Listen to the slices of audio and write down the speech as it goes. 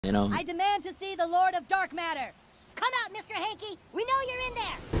You know? I demand to see the Lord of Dark Matter. Come out, Mr. Hanky. We know you're in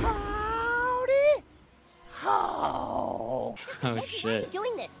there. Howdy. Oh. Oh, Hanky, shit. why are you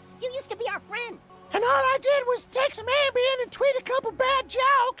doing this? You used to be our friend. And all I did was take some Ambien and tweet a couple bad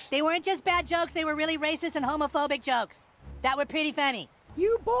jokes. They weren't just bad jokes, they were really racist and homophobic jokes. That were pretty funny.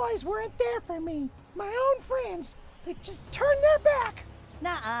 You boys weren't there for me. My own friends. They just turned their back.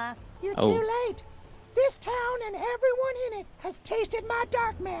 Nuh-uh. You're Oh. too late. This town and everyone in it has tasted my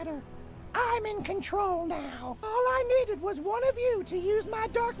dark matter. I'm in control now. All I needed was one of you to use my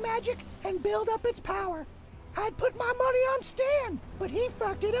dark magic and build up its power. I'd put my money on Stan, but he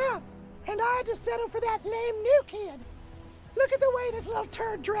fucked it up. And I had to settle for that lame new kid. Look at the way this little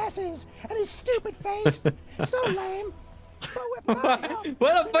turd dresses and his stupid face. So lame. But with my help,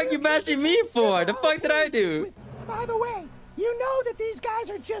 What the fuck you bashing me for? The fuck did I do? By the way, you know that these guys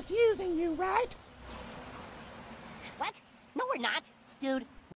are just using you, right? What? No, we're not. Dude,